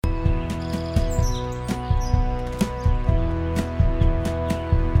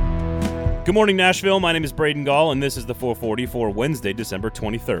Good morning, Nashville. My name is Braden Gall, and this is the 440 for Wednesday, December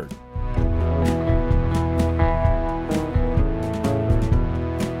 23rd.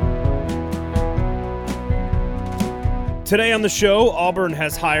 Today on the show, Auburn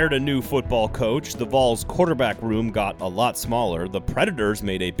has hired a new football coach. The Vols quarterback room got a lot smaller. The Predators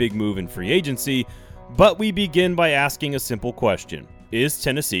made a big move in free agency. But we begin by asking a simple question. Is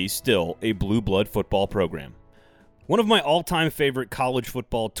Tennessee still a blue blood football program? One of my all-time favorite college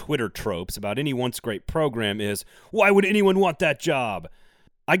football Twitter tropes about any once great program is, why would anyone want that job?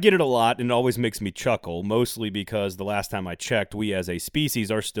 I get it a lot, and it always makes me chuckle, mostly because the last time I checked, we as a species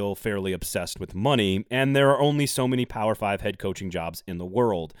are still fairly obsessed with money, and there are only so many Power 5 head coaching jobs in the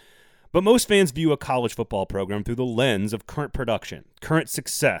world. But most fans view a college football program through the lens of current production, current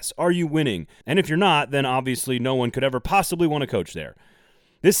success. Are you winning? And if you're not, then obviously no one could ever possibly want to coach there.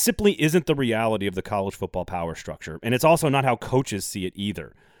 This simply isn't the reality of the college football power structure, and it's also not how coaches see it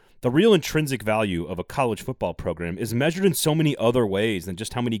either. The real intrinsic value of a college football program is measured in so many other ways than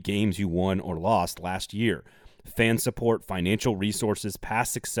just how many games you won or lost last year. Fan support, financial resources,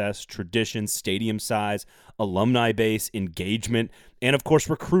 past success, tradition, stadium size, alumni base, engagement, and of course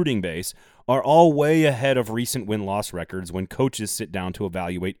recruiting base are all way ahead of recent win-loss records when coaches sit down to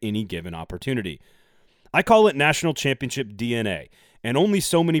evaluate any given opportunity. I call it national championship DNA, and only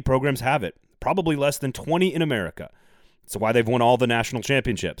so many programs have it, probably less than 20 in America. That's why they've won all the national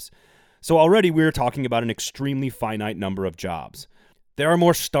championships. So already we're talking about an extremely finite number of jobs. There are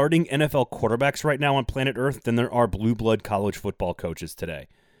more starting NFL quarterbacks right now on planet Earth than there are blue blood college football coaches today.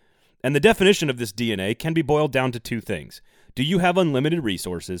 And the definition of this DNA can be boiled down to two things. Do you have unlimited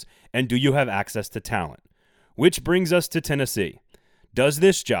resources, and do you have access to talent? Which brings us to Tennessee. Does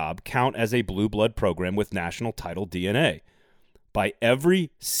this job count as a blue blood program with national title DNA? By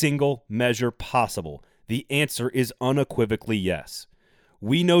every single measure possible, the answer is unequivocally yes.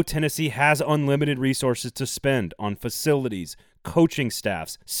 We know Tennessee has unlimited resources to spend on facilities, coaching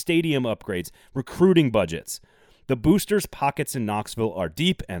staffs, stadium upgrades, recruiting budgets. The boosters' pockets in Knoxville are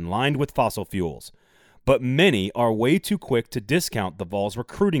deep and lined with fossil fuels. But many are way too quick to discount the Vols'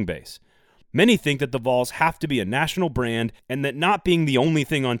 recruiting base. Many think that the Vols have to be a national brand and that not being the only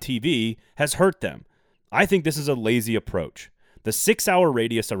thing on TV has hurt them. I think this is a lazy approach. The 6-hour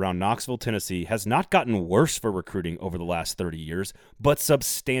radius around Knoxville, Tennessee has not gotten worse for recruiting over the last 30 years, but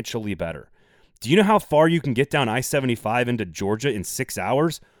substantially better. Do you know how far you can get down I-75 into Georgia in 6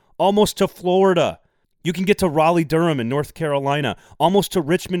 hours? Almost to Florida. You can get to Raleigh-Durham in North Carolina, almost to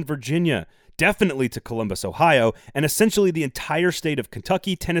Richmond, Virginia, definitely to Columbus, Ohio, and essentially the entire state of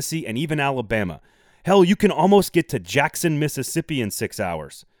Kentucky, Tennessee, and even Alabama. Hell, you can almost get to Jackson, Mississippi in 6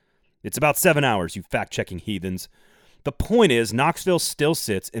 hours. It's about 7 hours, you fact-checking heathens. The point is, Knoxville still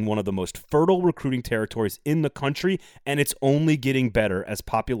sits in one of the most fertile recruiting territories in the country, and it's only getting better as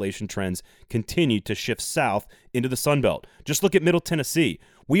population trends continue to shift south into the Sun Belt. Just look at Middle Tennessee.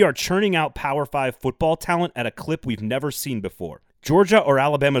 We are churning out Power 5 football talent at a clip we've never seen before. Georgia or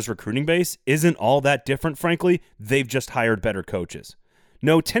Alabama's recruiting base isn't all that different, frankly. They've just hired better coaches.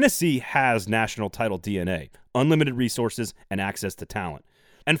 No, Tennessee has national title DNA, unlimited resources, and access to talent.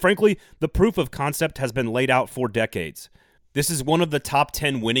 And frankly, the proof of concept has been laid out for decades. This is one of the top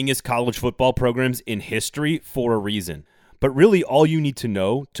 10 winningest college football programs in history for a reason. But really, all you need to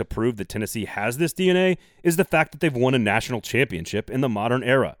know to prove that Tennessee has this DNA is the fact that they've won a national championship in the modern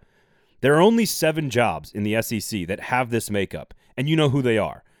era. There are only 7 jobs in the SEC that have this makeup, and you know who they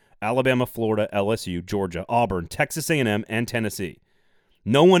are. Alabama, Florida, LSU, Georgia, Auburn, Texas A&M, and Tennessee.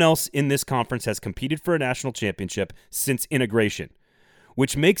 No one else in this conference has competed for a national championship since integration,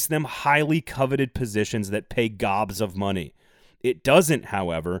 which makes them highly coveted positions that pay gobs of money. It doesn't,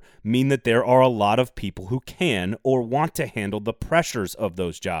 however, mean that there are a lot of people who can or want to handle the pressures of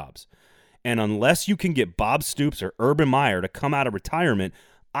those jobs. And unless you can get Bob Stoops or Urban Meyer to come out of retirement,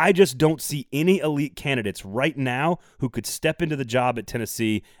 I just don't see any elite candidates right now who could step into the job at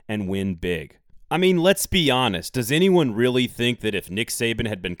Tennessee and win big. I mean, let's be honest. Does anyone really think that if Nick Saban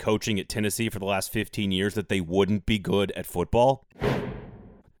had been coaching at Tennessee for the last 15 years that they wouldn't be good at football?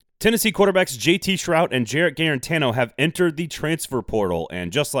 Tennessee quarterbacks J.T. Shrout and Jarrett Garantano have entered the transfer portal,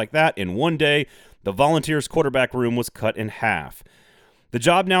 and just like that, in one day, the Volunteers quarterback room was cut in half. The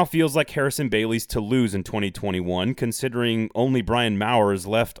job now feels like Harrison Bailey's to lose in 2021, considering only Brian Maurer is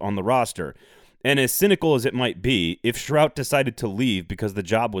left on the roster. And as cynical as it might be, if Shrout decided to leave because the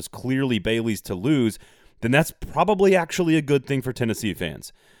job was clearly Bailey's to lose, then that's probably actually a good thing for Tennessee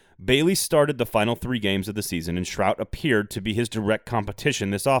fans. Bailey started the final 3 games of the season, and Shrout appeared to be his direct competition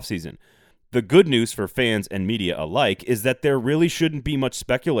this offseason. The good news for fans and media alike is that there really shouldn't be much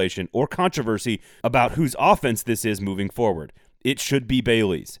speculation or controversy about whose offense this is moving forward. It should be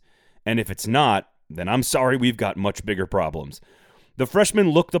Bailey's. And if it's not, then I'm sorry, we've got much bigger problems. The freshman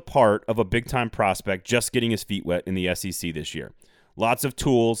looked the part of a big-time prospect just getting his feet wet in the SEC this year. Lots of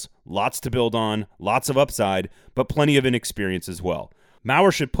tools, lots to build on, lots of upside, but plenty of inexperience as well.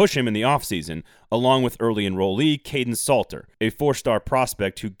 Maurer should push him in the offseason, along with early enrollee Caden Salter, a four-star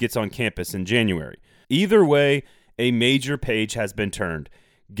prospect who gets on campus in January. Either way, a major page has been turned.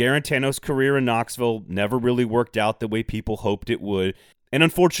 Garantano's career in Knoxville never really worked out the way people hoped it would, and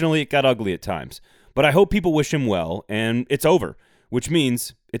unfortunately it got ugly at times. But I hope people wish him well, and it's over, which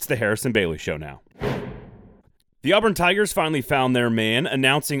means it's the Harrison Bailey Show now. The Auburn Tigers finally found their man,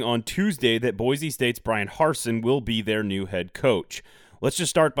 announcing on Tuesday that Boise State's Brian Harsin will be their new head coach. Let's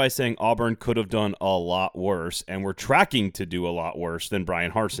just start by saying Auburn could have done a lot worse, and we're tracking to do a lot worse than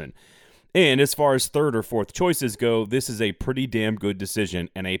Brian Harsin. And as far as third or fourth choices go, this is a pretty damn good decision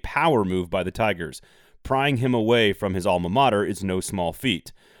and a power move by the Tigers. Prying him away from his alma mater is no small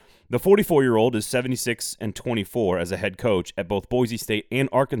feat. The 44-year-old is 76-24 as a head coach at both Boise State and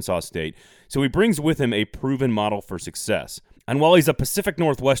Arkansas State, so he brings with him a proven model for success. And while he's a Pacific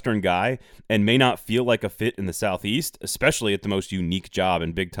Northwestern guy and may not feel like a fit in the Southeast, especially at the most unique job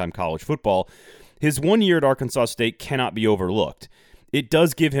in big-time college football, his 1 year at Arkansas State cannot be overlooked. It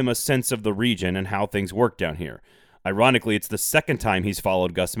does give him a sense of the region and how things work down here. Ironically, it's the second time he's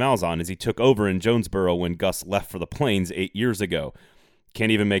followed Gus Malzahn as he took over in Jonesboro when Gus left for the Plains 8 years ago.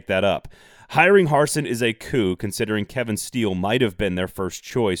 Can't even make that up. Hiring Harsin is a coup, considering Kevin Steele might have been their first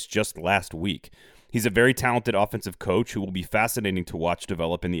choice just last week. He's a very talented offensive coach who will be fascinating to watch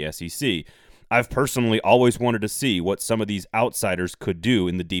develop in the SEC. I've personally always wanted to see what some of these outsiders could do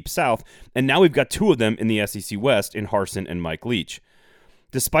in the Deep South, and now we've got two of them in the SEC West in Harsin and Mike Leach.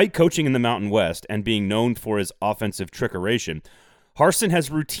 Despite coaching in the Mountain West and being known for his offensive trickeration, Harsin has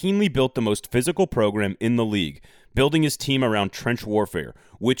routinely built the most physical program in the league, building his team around trench warfare,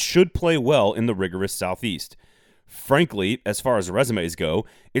 which should play well in the rigorous Southeast. Frankly, as far as resumes go,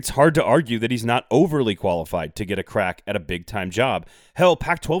 it's hard to argue that he's not overly qualified to get a crack at a big-time job. Hell,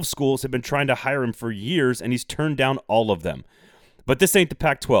 Pac-12 schools have been trying to hire him for years, and he's turned down all of them. But this ain't the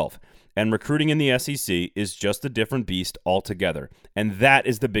Pac-12, and recruiting in the SEC is just a different beast altogether, and that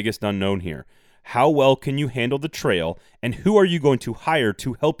is the biggest unknown here. How well can you handle the trail, and who are you going to hire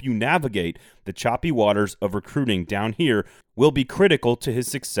to help you navigate the choppy waters of recruiting down here will be critical to his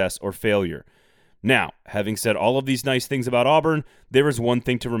success or failure. Now, having said all of these nice things about Auburn, there is one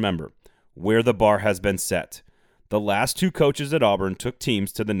thing to remember: where the bar has been set. The last two coaches at Auburn took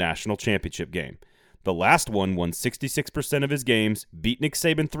teams to the national championship game. The last one won 66% of his games, beat Nick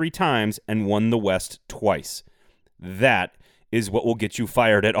Saban 3 times, and won the West twice. That is what will get you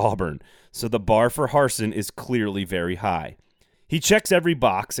fired at Auburn, so the bar for Harsin is clearly very high. He checks every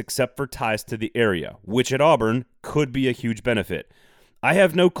box except for ties to the area, which at Auburn could be a huge benefit. I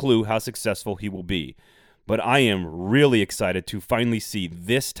have no clue how successful he will be, but I am really excited to finally see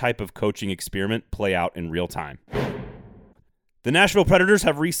this type of coaching experiment play out in real time. The Nashville Predators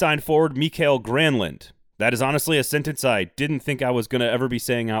have re-signed forward Mikael Granlund. That is honestly a sentence I didn't think I was going to ever be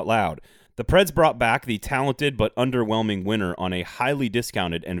saying out loud. The Preds brought back the talented but underwhelming winner on a highly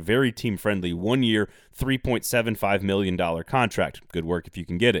discounted and very team-friendly 1 year, $3.75 million contract. Good work if you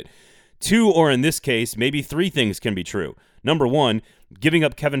can get it. Two, or in this case, maybe three things can be true. Number one, giving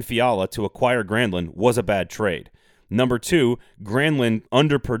up Kevin Fiala to acquire Granlund was a bad trade. Number two, Granlund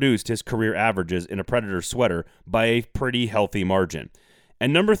underproduced his career averages in a Predator sweater by a pretty healthy margin.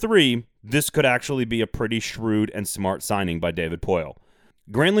 And number three, this could actually be a pretty shrewd and smart signing by David Poile.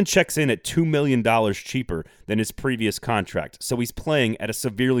 Granlund checks in at $2 million cheaper than his previous contract, so he's playing at a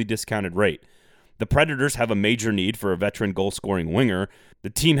severely discounted rate. The Predators have a major need for a veteran goal-scoring winger. The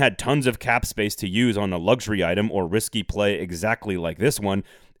team had tons of cap space to use on a luxury item or risky play exactly like this one.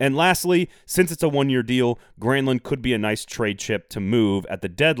 And lastly, since it's a 1 year deal, Granlund could be a nice trade chip to move at the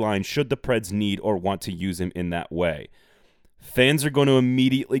deadline should the Preds need or want to use him in that way. Fans are going to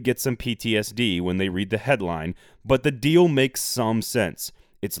immediately get some PTSD when they read the headline, but the deal makes some sense.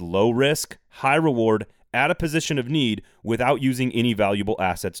 It's low risk, high reward, at a position of need without using any valuable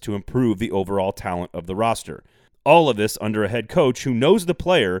assets to improve the overall talent of the roster. All of this under a head coach who knows the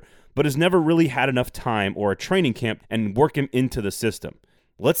player but has never really had enough time or a training camp and work him into the system.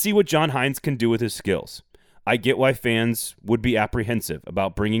 Let's see what John Hines can do with his skills. I get why fans would be apprehensive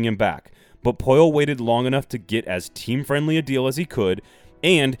about bringing him back, but Poile waited long enough to get as team-friendly a deal as he could,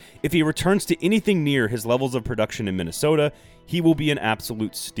 and if he returns to anything near his levels of production in Minnesota, he will be an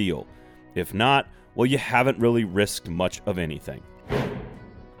absolute steal. If not, well, you haven't really risked much of anything.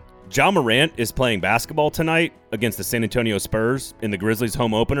 Ja Morant is playing basketball tonight against the San Antonio Spurs in the Grizzlies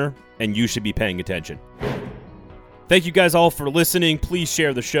home opener, and you should be paying attention. Thank you guys all for listening. Please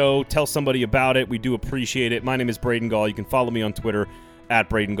share the show. Tell somebody about it. We do appreciate it. My name is Braden Gall. You can follow me on Twitter at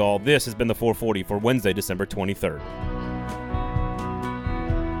Braden Gall. This has been the 440 for Wednesday, December 23rd.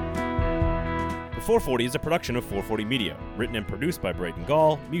 The 440 is a production of 440 Media, written and produced by Braden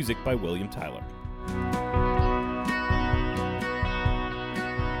Gall, music by William Tyler.